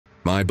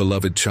My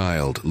beloved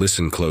child,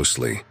 listen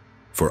closely,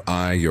 for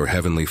I, your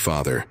heavenly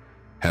Father,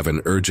 have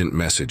an urgent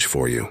message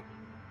for you.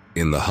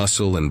 In the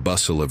hustle and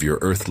bustle of your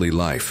earthly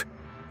life,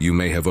 you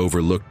may have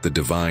overlooked the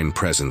divine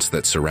presence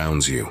that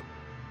surrounds you.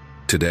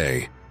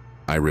 Today,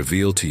 I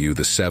reveal to you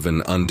the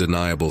 7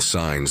 undeniable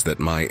signs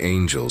that my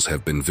angels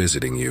have been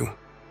visiting you.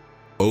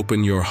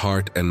 Open your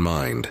heart and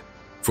mind,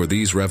 for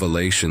these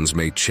revelations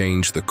may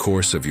change the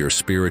course of your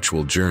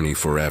spiritual journey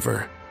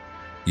forever.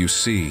 You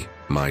see,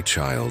 my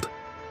child,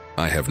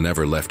 I have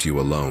never left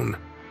you alone.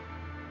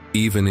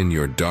 Even in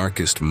your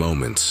darkest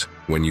moments,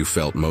 when you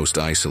felt most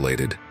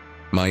isolated,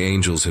 my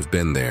angels have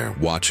been there,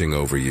 watching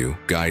over you,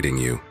 guiding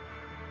you,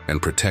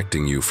 and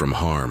protecting you from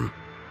harm.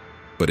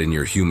 But in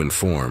your human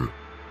form,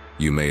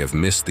 you may have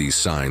missed these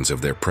signs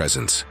of their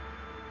presence.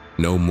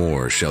 No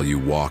more shall you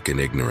walk in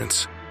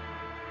ignorance.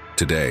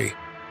 Today,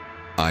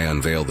 I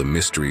unveil the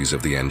mysteries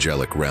of the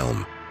angelic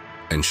realm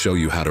and show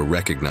you how to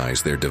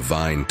recognize their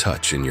divine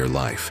touch in your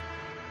life.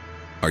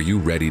 Are you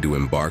ready to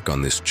embark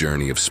on this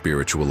journey of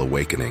spiritual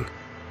awakening?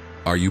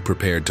 Are you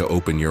prepared to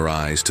open your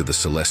eyes to the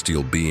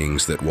celestial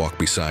beings that walk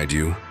beside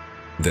you?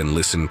 Then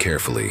listen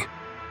carefully,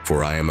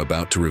 for I am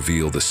about to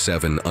reveal the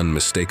 7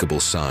 unmistakable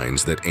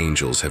signs that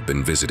angels have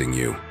been visiting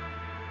you.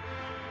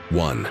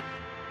 1.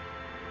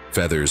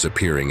 Feathers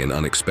appearing in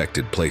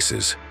unexpected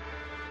places.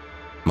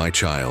 My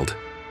child,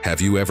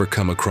 have you ever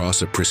come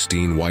across a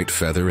pristine white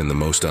feather in the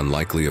most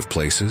unlikely of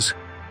places?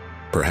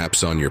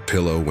 Perhaps on your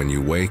pillow when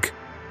you wake,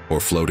 or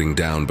floating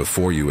down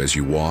before you as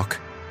you walk?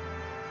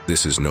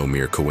 This is no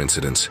mere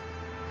coincidence.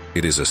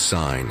 It is a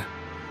sign,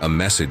 a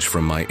message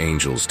from my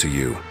angels to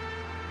you.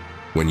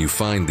 When you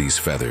find these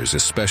feathers,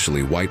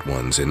 especially white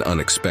ones, in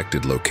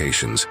unexpected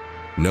locations,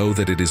 know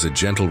that it is a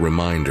gentle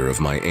reminder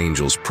of my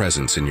angels'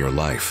 presence in your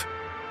life.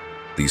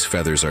 These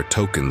feathers are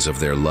tokens of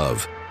their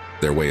love,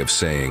 their way of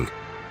saying,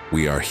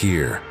 "We are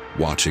here,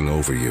 watching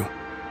over you."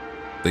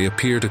 They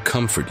appear to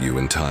comfort you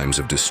in times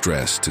of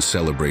distress, to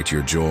celebrate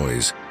your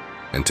joys,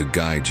 and to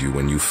guide you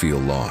when you feel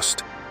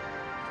lost.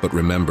 But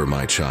remember,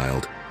 my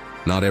child,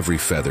 not every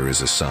feather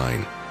is a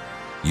sign.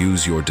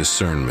 Use your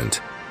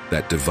discernment,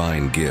 that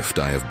divine gift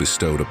I have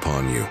bestowed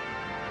upon you.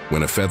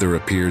 When a feather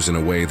appears in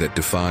a way that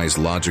defies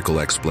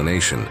logical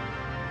explanation,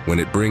 when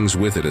it brings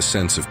with it a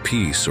sense of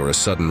peace or a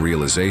sudden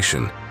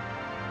realization,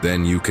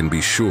 then you can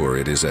be sure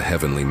it is a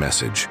heavenly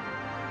message.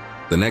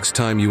 The next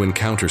time you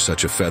encounter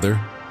such a feather,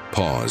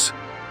 pause.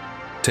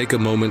 Take a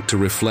moment to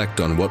reflect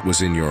on what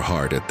was in your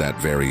heart at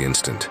that very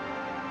instant.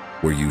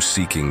 Were you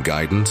seeking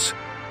guidance?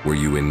 Were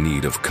you in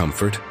need of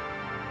comfort?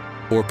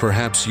 Or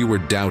perhaps you were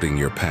doubting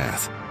your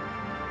path?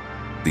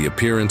 The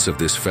appearance of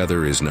this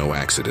feather is no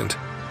accident.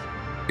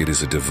 It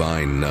is a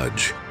divine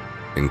nudge,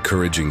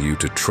 encouraging you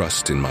to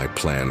trust in my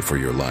plan for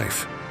your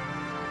life.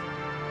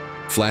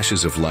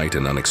 Flashes of light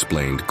and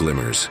unexplained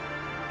glimmers.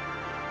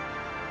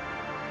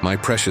 My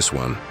precious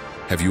one,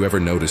 have you ever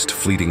noticed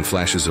fleeting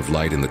flashes of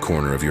light in the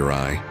corner of your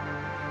eye?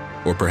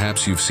 Or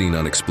perhaps you've seen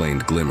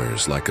unexplained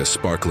glimmers, like a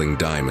sparkling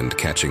diamond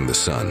catching the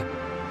sun,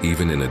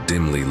 even in a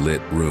dimly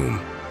lit room.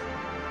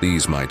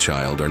 These, my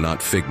child, are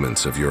not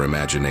figments of your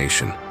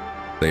imagination.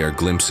 They are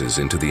glimpses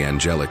into the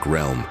angelic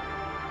realm.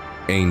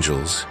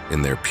 Angels,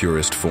 in their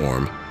purest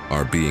form,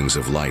 are beings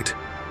of light.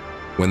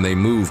 When they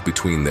move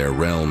between their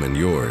realm and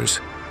yours,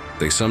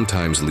 they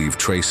sometimes leave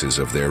traces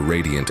of their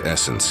radiant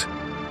essence.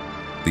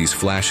 These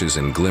flashes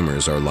and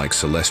glimmers are like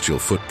celestial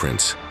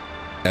footprints,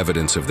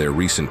 evidence of their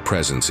recent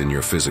presence in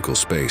your physical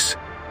space.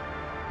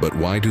 But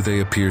why do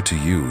they appear to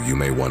you, you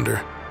may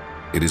wonder?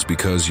 It is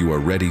because you are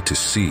ready to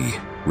see,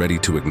 ready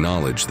to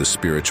acknowledge the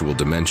spiritual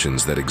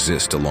dimensions that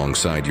exist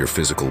alongside your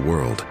physical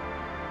world.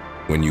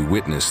 When you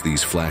witness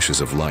these flashes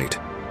of light,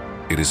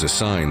 it is a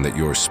sign that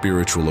your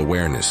spiritual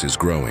awareness is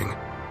growing,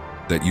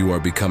 that you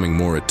are becoming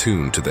more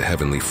attuned to the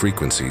heavenly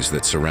frequencies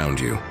that surround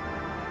you.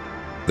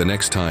 The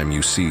next time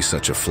you see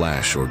such a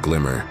flash or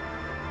glimmer,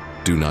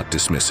 do not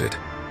dismiss it.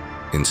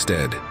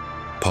 Instead,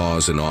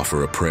 pause and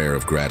offer a prayer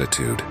of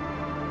gratitude.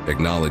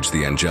 Acknowledge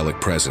the angelic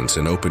presence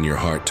and open your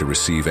heart to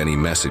receive any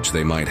message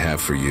they might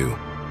have for you.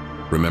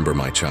 Remember,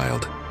 my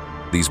child,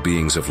 these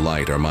beings of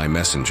light are my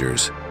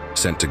messengers,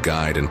 sent to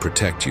guide and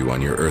protect you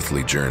on your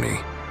earthly journey.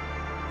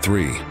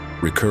 3.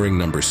 Recurring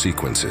number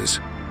sequences.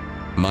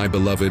 My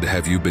beloved,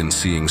 have you been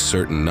seeing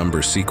certain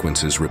number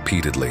sequences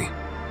repeatedly?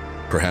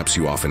 Perhaps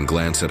you often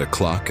glance at a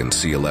clock and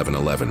see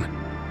 1111,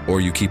 or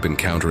you keep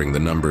encountering the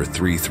number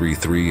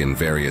 333 in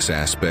various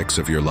aspects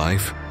of your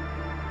life.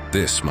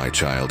 This, my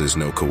child, is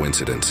no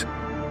coincidence.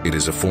 It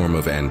is a form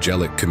of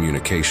angelic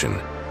communication.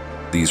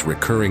 These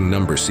recurring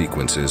number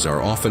sequences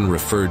are often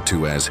referred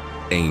to as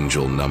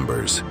angel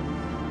numbers.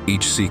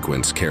 Each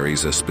sequence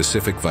carries a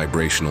specific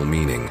vibrational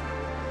meaning,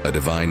 a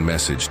divine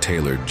message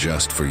tailored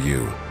just for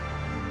you.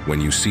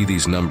 When you see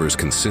these numbers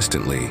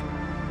consistently,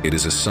 it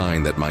is a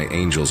sign that my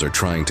angels are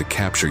trying to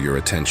capture your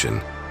attention,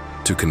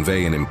 to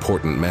convey an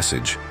important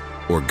message,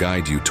 or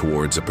guide you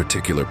towards a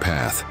particular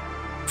path.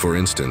 For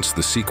instance,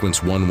 the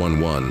sequence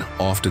 111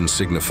 often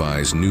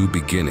signifies new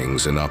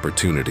beginnings and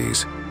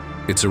opportunities.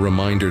 It's a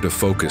reminder to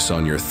focus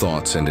on your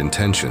thoughts and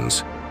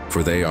intentions,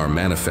 for they are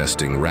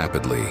manifesting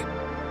rapidly.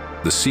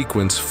 The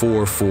sequence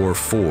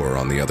 444,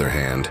 on the other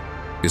hand,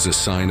 is a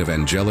sign of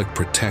angelic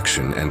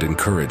protection and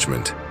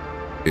encouragement.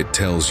 It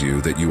tells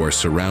you that you are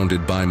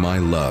surrounded by my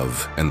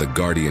love and the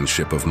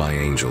guardianship of my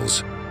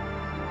angels.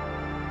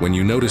 When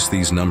you notice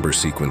these number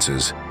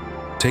sequences,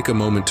 take a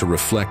moment to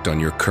reflect on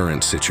your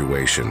current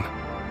situation.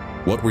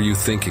 What were you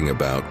thinking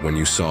about when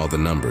you saw the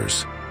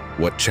numbers?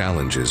 What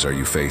challenges are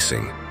you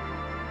facing?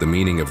 The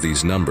meaning of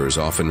these numbers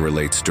often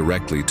relates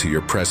directly to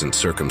your present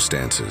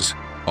circumstances,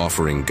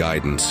 offering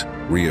guidance,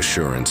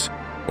 reassurance,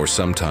 or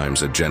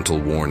sometimes a gentle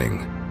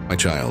warning. My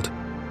child,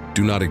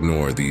 do not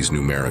ignore these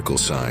numerical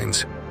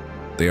signs.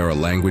 They are a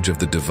language of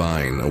the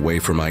divine, a way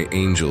for my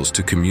angels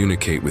to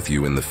communicate with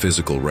you in the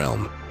physical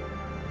realm.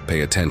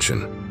 Pay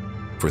attention,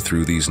 for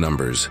through these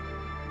numbers,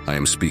 I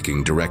am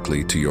speaking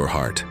directly to your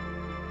heart.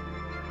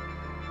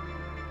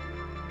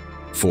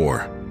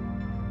 4.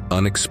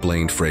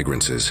 Unexplained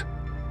fragrances.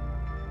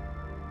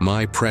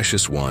 My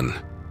precious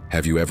one,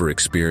 have you ever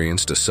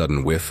experienced a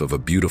sudden whiff of a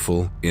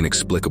beautiful,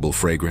 inexplicable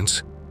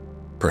fragrance?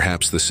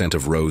 Perhaps the scent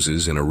of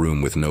roses in a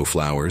room with no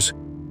flowers,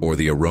 or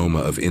the aroma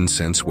of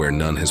incense where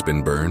none has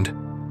been burned?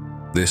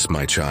 This,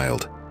 my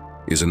child,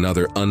 is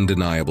another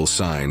undeniable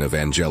sign of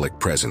angelic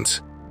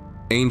presence.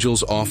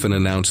 Angels often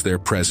announce their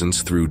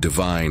presence through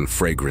divine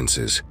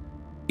fragrances.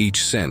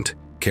 Each scent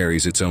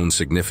carries its own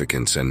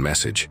significance and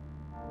message.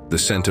 The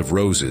scent of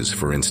roses,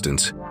 for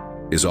instance,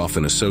 is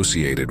often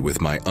associated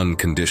with my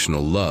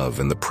unconditional love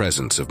and the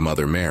presence of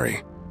Mother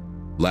Mary.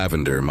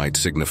 Lavender might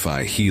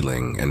signify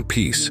healing and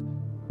peace,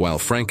 while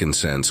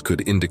frankincense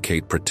could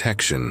indicate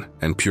protection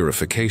and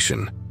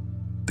purification.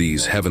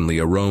 These heavenly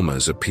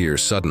aromas appear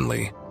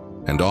suddenly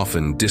and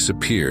often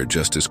disappear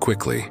just as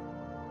quickly.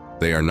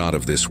 They are not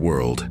of this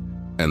world,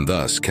 and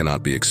thus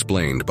cannot be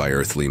explained by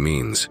earthly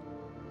means.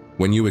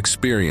 When you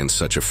experience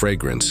such a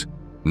fragrance,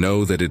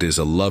 know that it is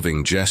a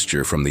loving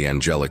gesture from the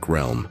angelic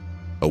realm,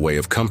 a way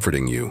of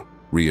comforting you,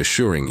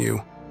 reassuring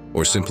you,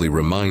 or simply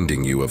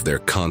reminding you of their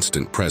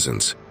constant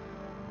presence.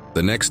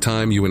 The next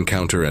time you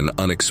encounter an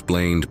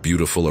unexplained,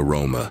 beautiful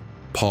aroma,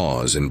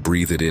 pause and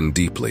breathe it in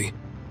deeply.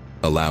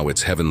 Allow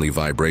its heavenly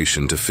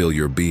vibration to fill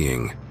your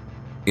being.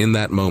 In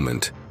that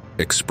moment,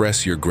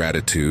 express your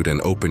gratitude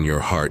and open your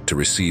heart to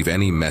receive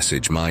any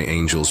message my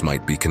angels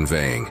might be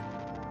conveying.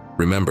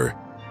 Remember,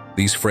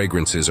 these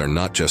fragrances are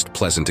not just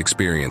pleasant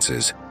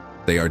experiences.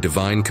 They are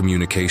divine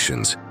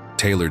communications,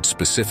 tailored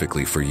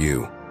specifically for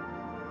you.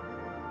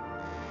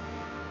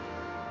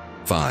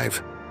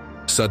 5.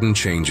 Sudden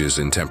changes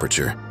in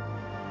temperature.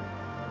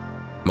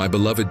 My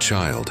beloved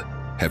child,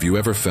 have you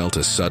ever felt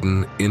a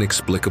sudden,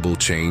 inexplicable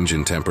change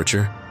in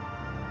temperature?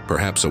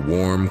 Perhaps a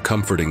warm,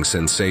 comforting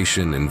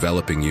sensation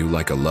enveloping you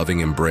like a loving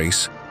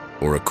embrace,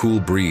 or a cool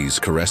breeze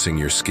caressing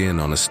your skin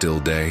on a still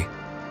day?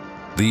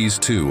 These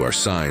too are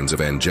signs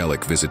of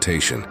angelic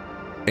visitation.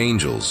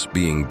 Angels,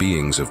 being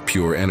beings of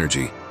pure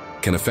energy,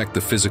 can affect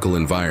the physical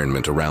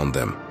environment around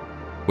them.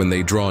 When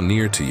they draw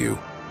near to you,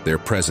 their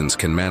presence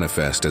can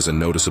manifest as a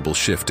noticeable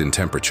shift in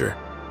temperature.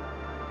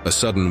 A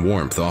sudden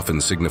warmth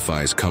often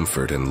signifies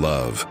comfort and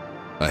love,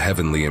 a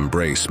heavenly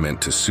embrace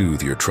meant to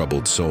soothe your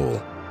troubled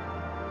soul.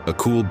 A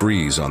cool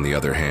breeze, on the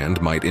other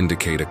hand, might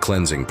indicate a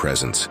cleansing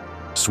presence,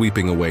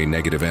 sweeping away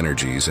negative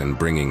energies and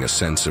bringing a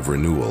sense of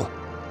renewal.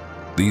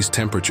 These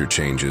temperature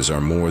changes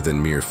are more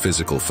than mere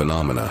physical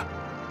phenomena.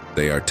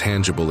 They are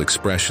tangible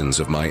expressions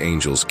of my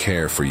angels'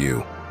 care for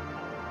you.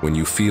 When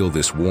you feel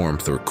this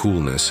warmth or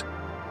coolness,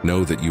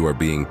 know that you are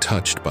being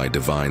touched by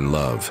divine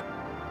love.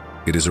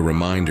 It is a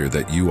reminder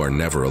that you are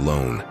never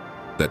alone,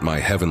 that my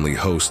heavenly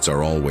hosts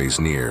are always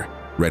near,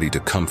 ready to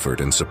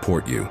comfort and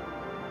support you.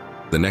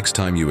 The next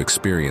time you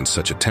experience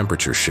such a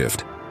temperature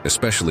shift,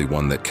 especially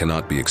one that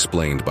cannot be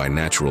explained by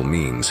natural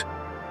means,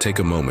 take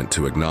a moment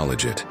to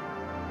acknowledge it.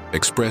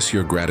 Express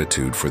your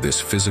gratitude for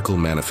this physical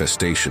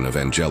manifestation of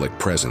angelic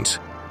presence.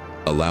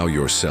 Allow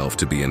yourself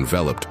to be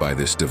enveloped by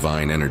this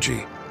divine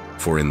energy,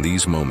 for in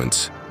these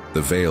moments,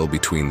 the veil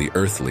between the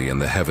earthly and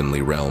the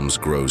heavenly realms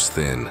grows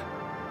thin.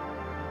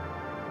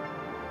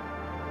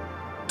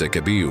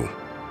 Dekabiu,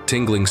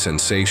 tingling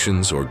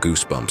sensations or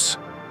goosebumps.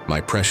 My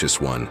precious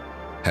one,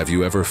 have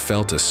you ever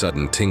felt a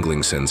sudden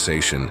tingling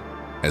sensation,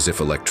 as if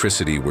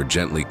electricity were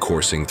gently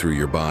coursing through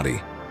your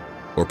body?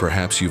 Or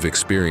perhaps you've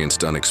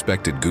experienced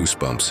unexpected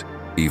goosebumps,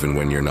 even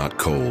when you're not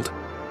cold.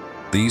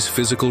 These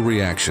physical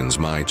reactions,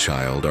 my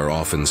child, are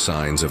often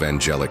signs of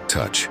angelic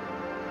touch.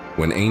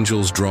 When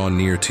angels draw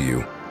near to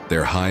you,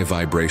 their high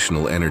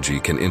vibrational energy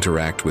can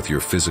interact with your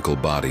physical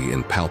body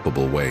in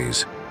palpable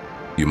ways.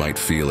 You might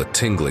feel a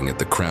tingling at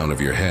the crown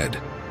of your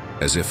head,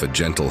 as if a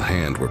gentle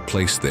hand were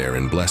placed there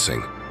in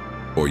blessing.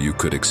 Or you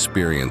could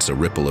experience a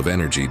ripple of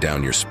energy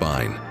down your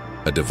spine,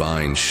 a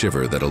divine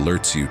shiver that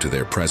alerts you to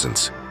their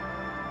presence.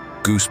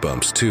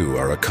 Goosebumps, too,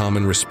 are a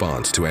common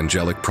response to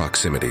angelic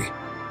proximity.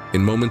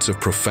 In moments of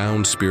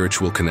profound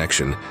spiritual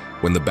connection,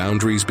 when the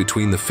boundaries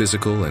between the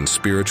physical and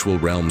spiritual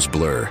realms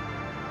blur,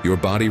 your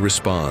body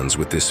responds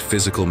with this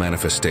physical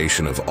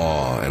manifestation of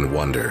awe and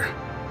wonder.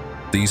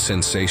 These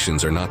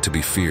sensations are not to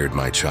be feared,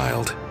 my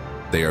child.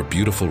 They are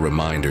beautiful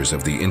reminders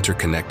of the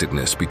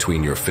interconnectedness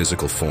between your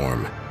physical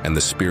form and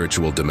the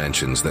spiritual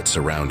dimensions that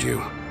surround you.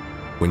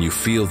 When you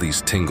feel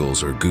these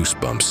tingles or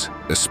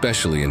goosebumps,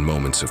 especially in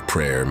moments of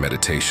prayer,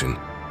 meditation,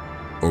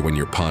 or when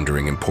you're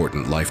pondering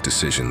important life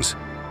decisions,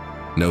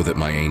 know that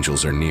my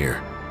angels are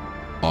near,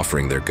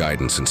 offering their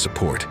guidance and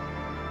support.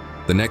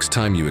 The next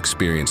time you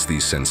experience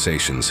these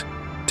sensations,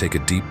 take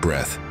a deep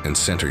breath and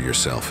center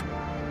yourself.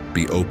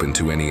 Be open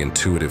to any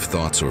intuitive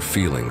thoughts or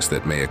feelings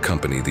that may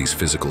accompany these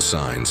physical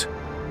signs,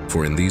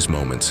 for in these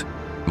moments,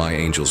 my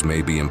angels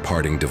may be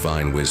imparting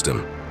divine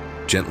wisdom,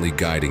 gently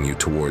guiding you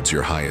towards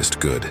your highest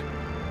good.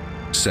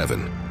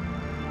 7.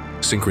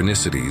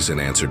 Synchronicities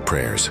and answered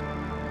prayers.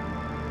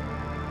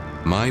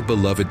 My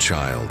beloved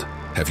child,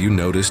 have you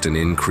noticed an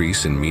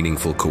increase in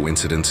meaningful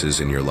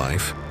coincidences in your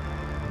life?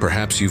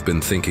 Perhaps you've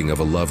been thinking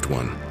of a loved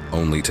one,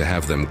 only to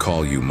have them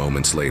call you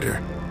moments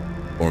later.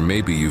 Or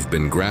maybe you've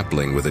been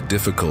grappling with a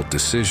difficult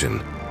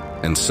decision,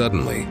 and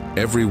suddenly,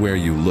 everywhere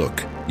you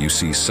look, you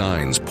see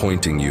signs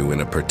pointing you in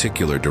a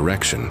particular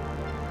direction.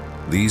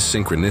 These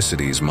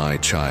synchronicities, my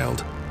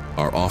child,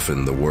 are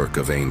often the work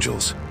of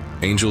angels.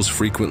 Angels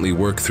frequently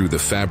work through the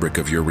fabric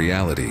of your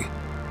reality,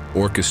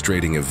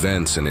 orchestrating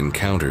events and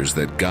encounters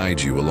that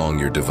guide you along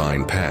your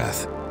divine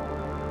path.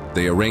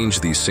 They arrange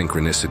these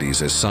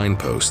synchronicities as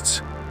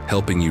signposts,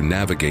 helping you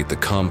navigate the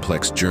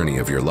complex journey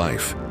of your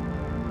life.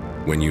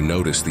 When you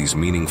notice these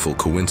meaningful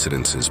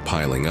coincidences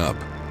piling up,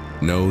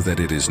 know that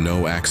it is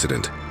no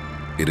accident.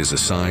 It is a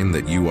sign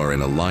that you are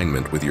in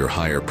alignment with your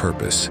higher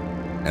purpose,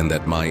 and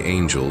that my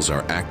angels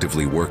are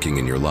actively working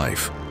in your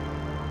life.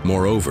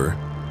 Moreover,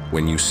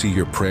 when you see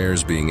your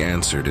prayers being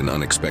answered in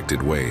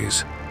unexpected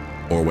ways,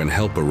 or when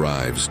help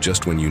arrives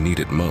just when you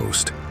need it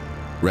most,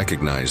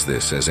 recognize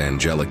this as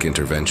angelic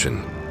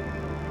intervention.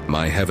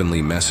 My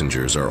heavenly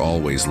messengers are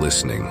always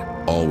listening,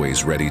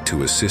 always ready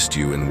to assist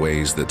you in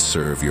ways that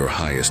serve your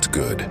highest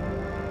good.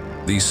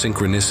 These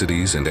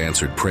synchronicities and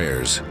answered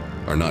prayers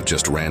are not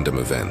just random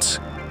events.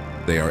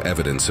 They are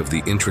evidence of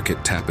the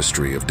intricate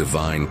tapestry of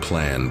divine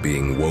plan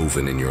being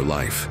woven in your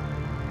life.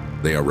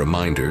 They are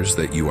reminders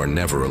that you are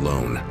never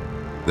alone,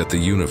 that the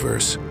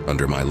universe,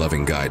 under my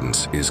loving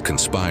guidance, is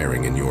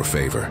conspiring in your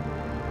favor.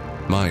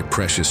 My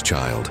precious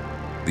child,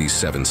 these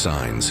 7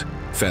 signs,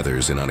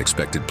 feathers in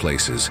unexpected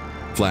places,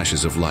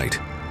 flashes of light,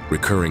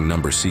 recurring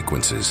number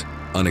sequences,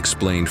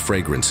 unexplained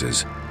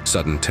fragrances,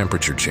 sudden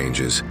temperature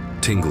changes,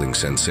 tingling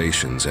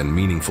sensations, and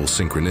meaningful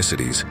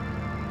synchronicities,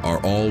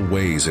 are all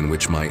ways in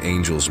which my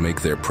angels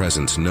make their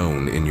presence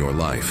known in your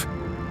life.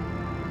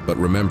 But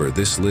remember,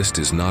 this list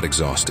is not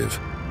exhaustive.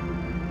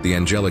 The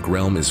angelic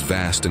realm is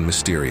vast and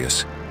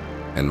mysterious,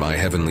 and my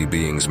heavenly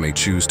beings may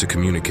choose to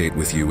communicate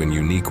with you in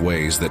unique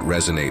ways that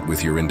resonate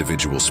with your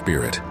individual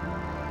spirit.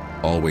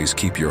 Always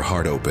keep your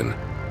heart open,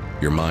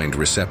 your mind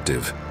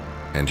receptive,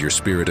 and your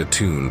spirit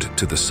attuned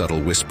to the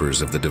subtle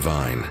whispers of the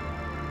divine.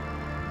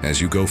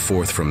 As you go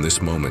forth from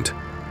this moment,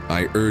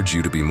 I urge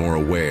you to be more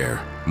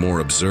aware, more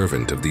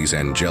observant of these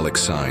angelic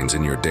signs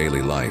in your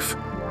daily life,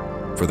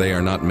 for they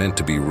are not meant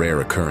to be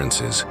rare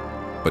occurrences,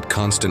 but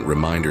constant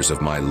reminders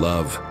of my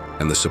love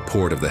and the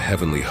support of the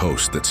heavenly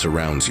host that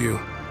surrounds you.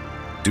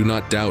 Do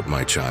not doubt,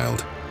 my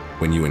child,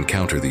 when you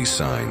encounter these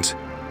signs.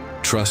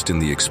 Trust in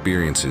the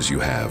experiences you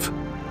have,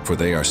 for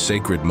they are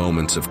sacred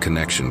moments of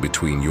connection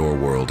between your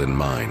world and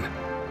mine.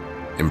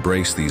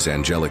 Embrace these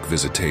angelic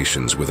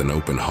visitations with an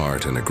open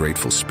heart and a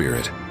grateful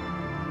spirit.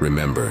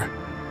 Remember,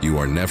 you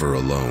are never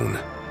alone.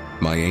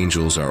 My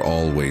angels are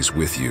always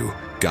with you,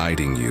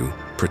 guiding you,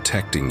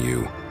 protecting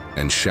you,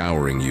 and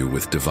showering you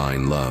with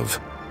divine love.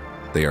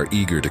 They are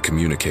eager to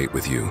communicate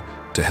with you,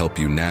 to help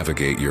you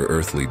navigate your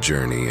earthly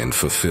journey and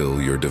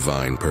fulfill your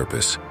divine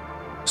purpose.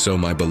 So,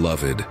 my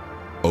beloved,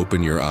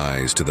 open your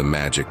eyes to the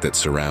magic that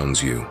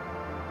surrounds you.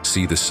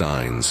 See the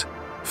signs,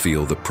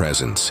 feel the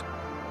presence,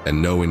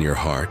 and know in your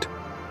heart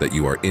that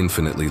you are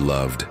infinitely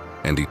loved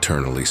and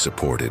eternally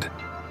supported.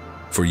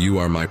 For you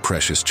are my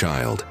precious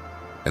child,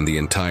 and the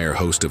entire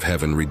host of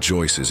heaven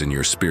rejoices in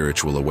your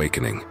spiritual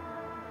awakening.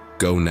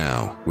 Go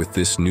now with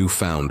this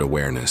newfound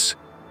awareness,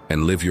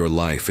 and live your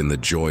life in the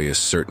joyous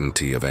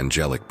certainty of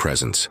angelic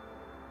presence.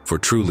 For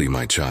truly,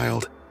 my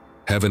child,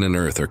 heaven and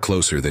earth are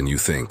closer than you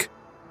think,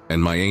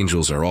 and my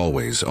angels are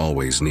always,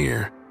 always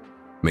near.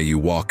 May you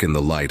walk in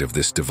the light of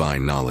this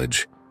divine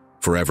knowledge,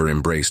 forever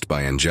embraced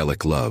by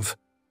angelic love.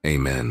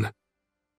 Amen.